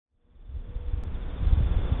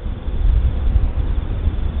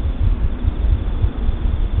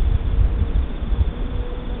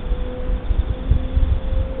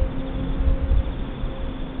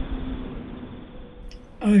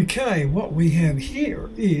Okay, what we have here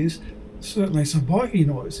is certainly some biking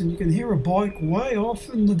noise, and you can hear a bike way off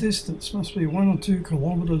in the distance. Must be 1 or 2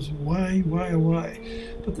 kilometres way away.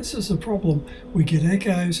 But this is a problem. We get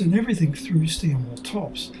echoes and everything through Stanwell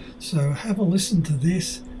Tops. So have a listen to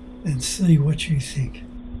this and see what you think.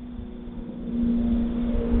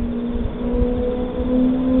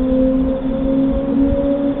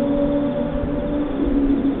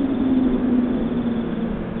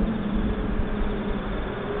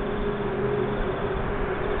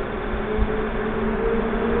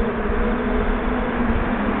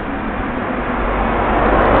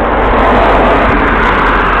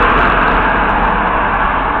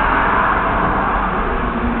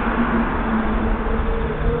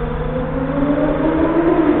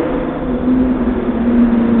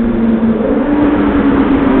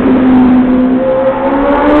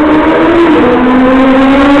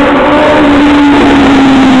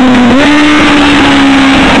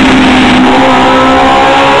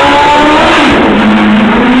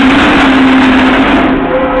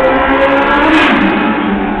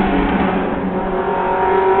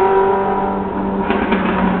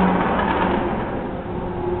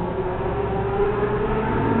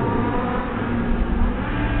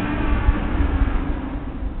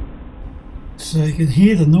 So you can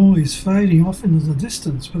hear the noise fading off into the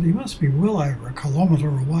distance, but he must be well over 1 kilometre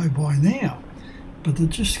away by now. But it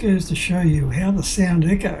just goes to show you how the sound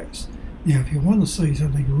echoes. Now if you want to see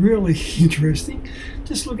something really interesting,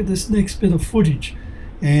 just look at this next bit of footage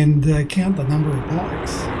and count the number of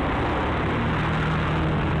bikes.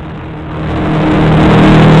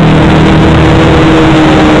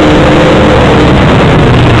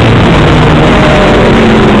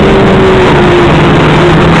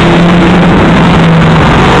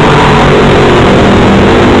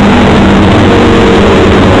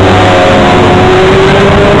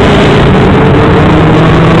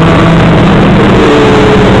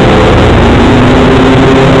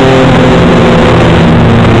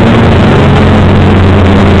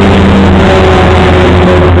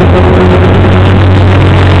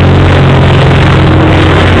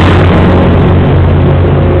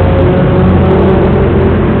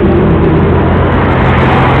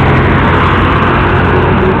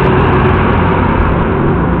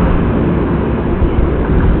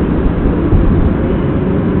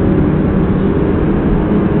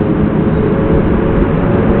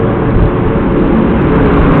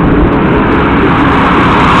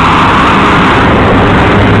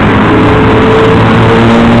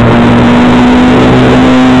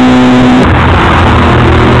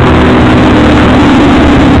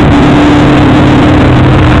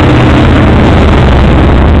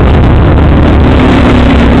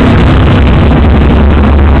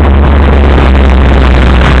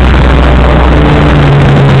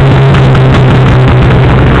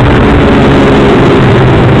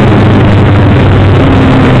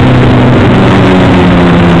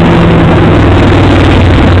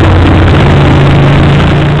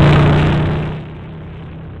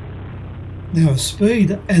 Now a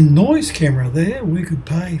speed and noise camera there, we could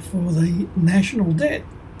pay for the national debt.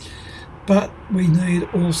 But we need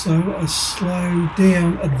also a slow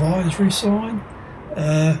down advisory sign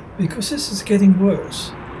because this is getting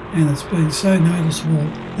worse, and it's been so noticeable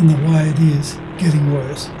in the way it is getting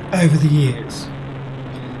worse over the years.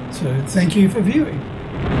 So thank you for viewing.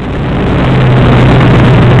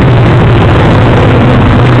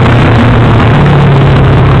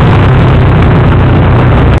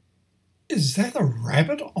 Is that a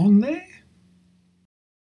rabbit on there?